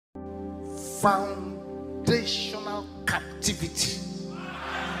foundational captivity.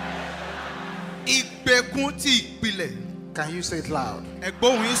 Can you say it loud?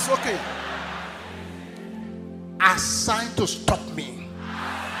 Assigned to stop me.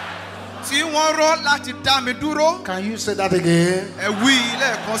 Can you say that again?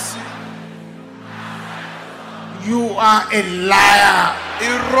 You are a liar.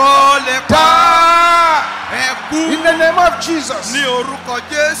 In the name of Jesus.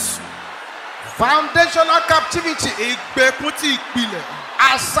 Foundational captivity.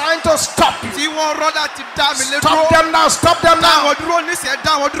 Assigned to stop you. Stop them now. Stop them now.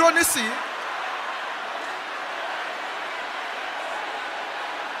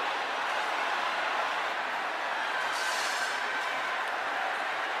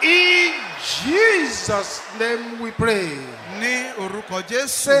 In Jesus' name we pray.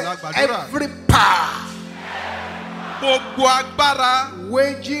 Say every power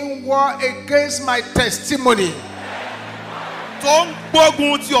waging war against my testimony,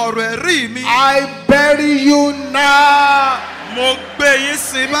 I bury you now.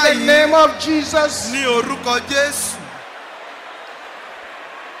 In the name of Jesus.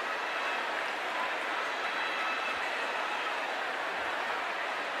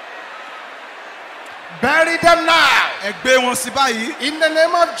 Bury them now. In the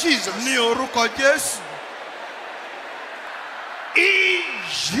name of Jesus. In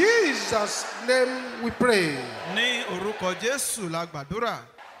Jesus' name we pray.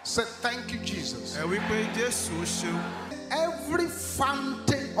 Say thank you, Jesus. Every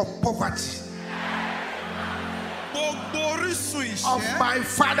fountain of poverty of my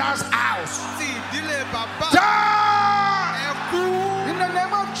father's house, die in the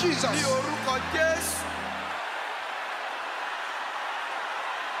name of Jesus.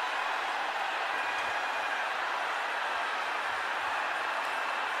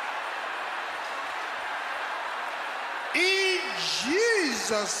 In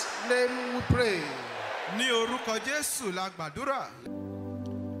Jesus' name we pray.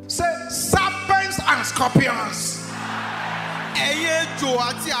 Say serpents and scorpions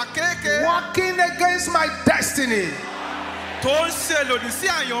walking against my destiny,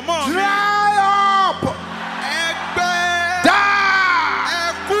 dry up,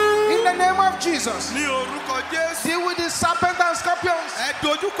 die in the name of Jesus. Deal with the serpents and scorpions.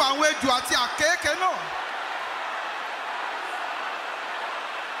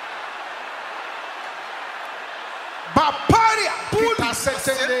 Baparia,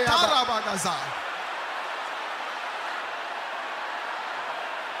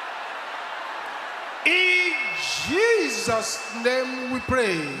 in Jesus' name we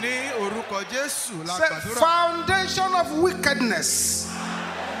pray. Say foundation of wickedness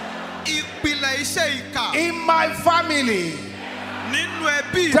in my family,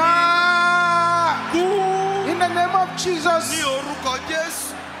 die in the name of Jesus.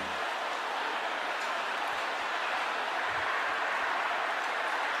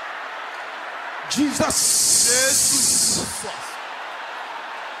 Jesus.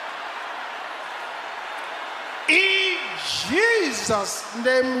 In Jesus'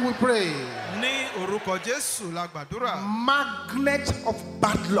 name we pray. Magnet of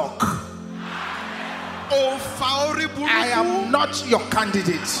bad luck, I am not your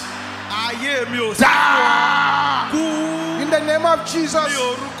candidate. Die in the name of Jesus.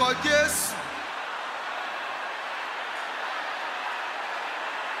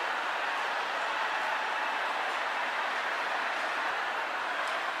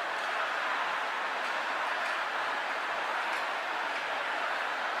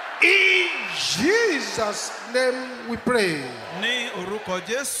 In Jesus' name we pray.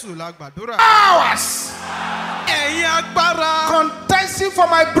 Powers contesting for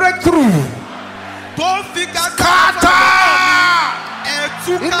my breakthrough, scatter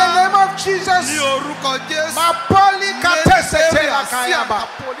in the name of Jesus.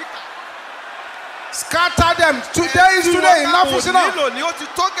 Scatter them. Today is today. Enough is enough.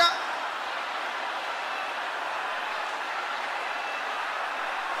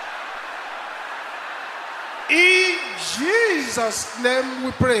 In Jesus' name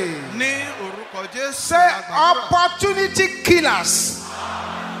we pray. Say opportunity killers.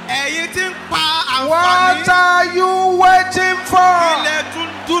 What are you waiting for?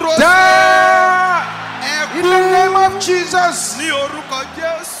 Die in the name of Jesus.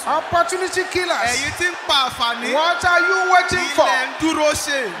 Opportunity killers. What are you waiting for?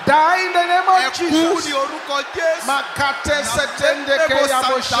 Die in the name of Jesus. Makate setende ke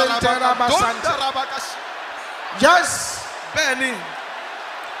yaboshente rabasante. Yes.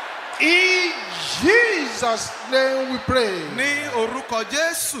 In Jesus' name we pray. Ní orúkọ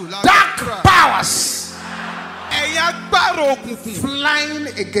Jésù la Dark gbàdúrà. powers Ẹ̀yin agbára òkùnkùn flying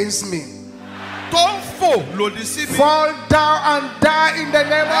against me, tó ń fò lòdì sí mi. fall down and die in the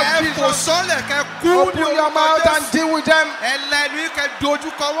name of Ẹ fò Jesus. sọ́lẹ̀ kẹ́ kú ní Open your orúkọ mouth and Jésù. deal with them. Ẹlẹ́nu kẹ́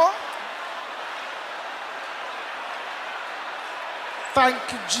dojúkọ wọ́n. Thank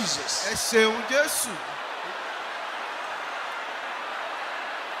you, Jesus. Ẹ ṣeun Jésù.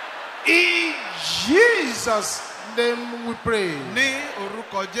 In Jesus' name we pray. Ní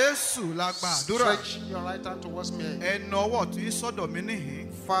orúkọ Jésù la gbàdúrà. Stretch your right hand towards me. Ẹ na ọwọ́ ọ̀tún yín sọ́dọ̀ mi níhìn.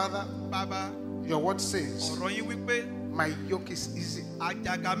 Father, Bàbá, your word says, ọ̀rọ̀ yín wípé my yoke is easy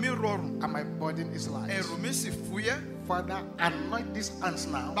àjàgà mi rọrùn, and my burden is light. ẹrù mi sì fúyẹ́. Father, anoint these hands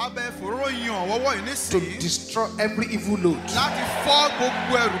now Bàbá ẹ fòró yan ọwọ́ yìí to nísìnyí destroy every evil load. láti fọ́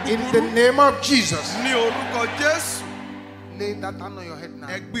gbogbo ẹrù In the búburú. name of Jesus, Ní orúkọ Jésù, lay that hand on your head now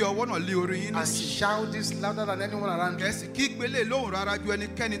ẹ gbé ọwọ́ náà lé orí yín and nísìnyí. shout this louder than anyone around you. Kẹ̀sì kí gbélé lóhùn rárá ju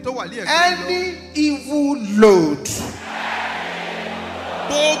ẹnikẹ́ni tó wà ní ẹ̀gbẹ́ yín lọ. Any evil load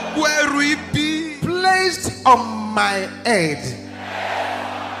Gbogbo ẹrù ibi placed on my head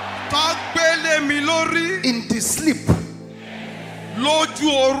tó gbélé mi lórí in the sleep lójú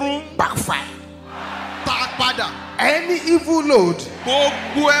oorun backfire. tá padà. Any evil load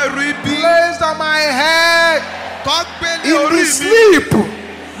Gbogbo ẹrù ibi placed on my head tó gbélé in orí the mi sleep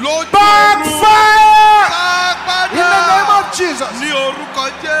lójú oorun backfire. tá In the name padà. of Jesus. Ní orúkọ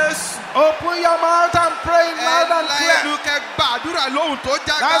Jésù. Open your mouth and pray loud and clear. Ẹlẹ́nu kẹ́ gbàdúrà lóhùn tó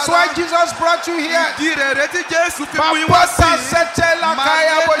That's why jágara. Jesus brought you here. Ìdí rẹ̀ rẹ̀ tí Jésù fi mú yín wá sí. Papata setela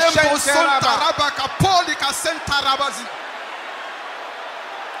kaya bo shenteraba. Taraba kapoli ka sentarabazi.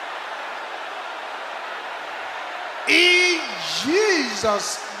 In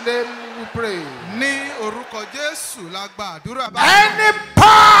Jesus' name we pray. Ní orúkọ Jésù la gbàdúrà bá. Any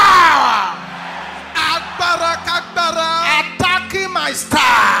power Agbára kágbára attacking my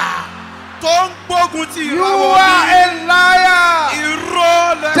star, tó ń gbógun ti you ìràwọ̀ are mi. a liar.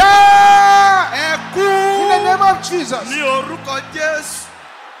 Irọ́ lẹ Die ẹ in kú. the name of Jesus. Ní orúkọ Jésù.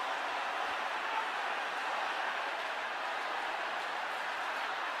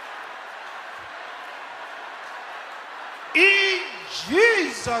 In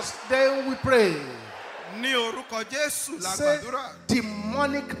Jesus' name we pray. Ní orúkọ Jésù la Say gbàdúrà.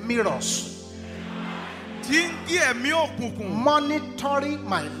 demonic mirrors Tí ń gé ẹ̀mí òkùnkùn monitoring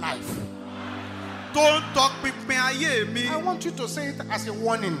my life. tó ń tọpinpin ayé mi. I want you to say it as a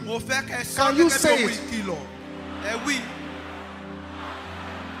warning. Mo fẹ́ kẹ́ sọ Can you gẹ́gẹ́ say bí ohun it? ìkìlọ̀. Ẹ wí.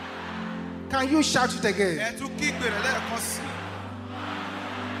 Can you shout it again? Ẹ tún kígbe rẹ̀ lẹ́ẹ̀kan sí.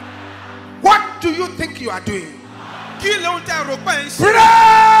 What do you think you are doing? Kí ló ń tẹ rò pé ń ṣe?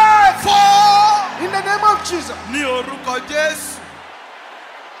 Pray Fọ́ in the name of Jesus. ní orúkọ Jésù.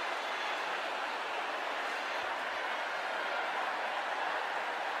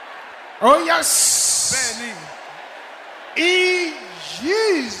 Oh yes. Bẹ́ẹ̀ni, In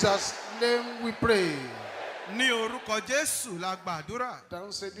Jesus' name we pray. ní orúkọ Jésù la gbàdúrà.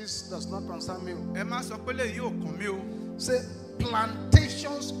 Don't say this does not concern me. Ẹ má sọ pé lèyí ò kàn mí o. Say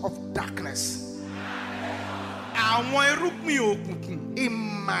plantations of darkness Àwọn irúgbìn òkùnkùn in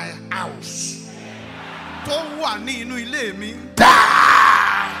my house. tó wà ní inú ilé mi. Die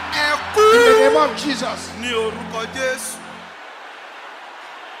Ẹ in the name kú of Jesus. ní orúkọ Jésù.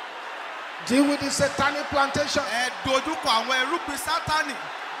 Deal with the satanic plantation. Ẹ dojúkọ àwọn irúgbìn Sátánì.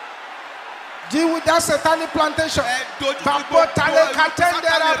 Deal with that satanic plantation. Ẹ dojúkọ Babo gbogbo tale irúgbìn katende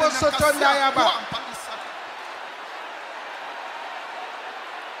Sátánì rabo rìnà soto kásíà ndayaba. kó àǹfààní Sátánì.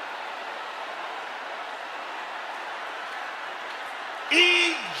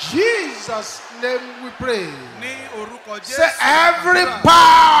 In Jesus' name we pray. Ní orúkọ Jésù. Say every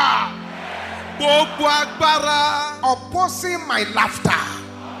power Gbogbo agbára opposing my laughter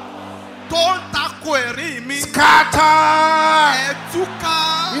tó ń tako ẹ̀rín mi. scatter Ẹ túká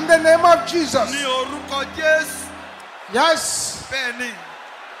in the name of Jesus. ní orúkọ Jésù. Yes. Bẹ́ẹ̀ni,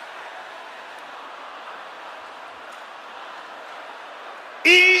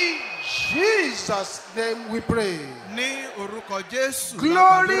 In Jesus' name we pray. ní orúkọ Jésù. la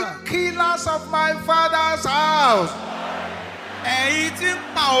Glory gbàdúrà. killers of my father's house. Ẹ̀yin tí ń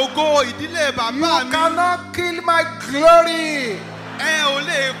pa ògo ìdílé You bàbá mi. cannot kill my glory. Ẹ ò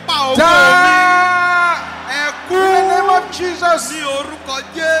lè pa ògo mi. Die Ẹ in kú the name of Jesus. ní orúkọ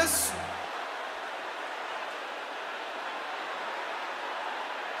Jésù.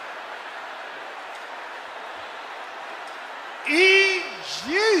 In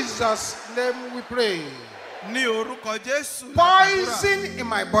Jesus' name we pray. Ní orúkọ Jésù. la gbàdúrà. Poison in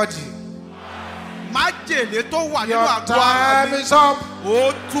my body. májèlé tó wà nínú Your àgọ́ ara time mi. is up.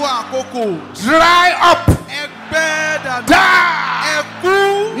 Ó tó àkókò. Dry up. Ẹgbẹ́ dànù. Die.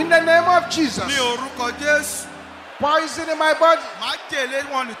 Ẹkú. In the name of Jesus. Ní orúkọ Jésù. Poison in my body. Májèlé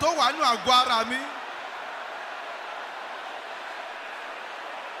wọn ni tó wà nínú àgọ́ ara mi.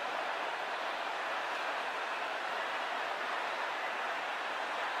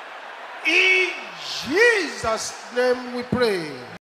 In Jesus' name we pray.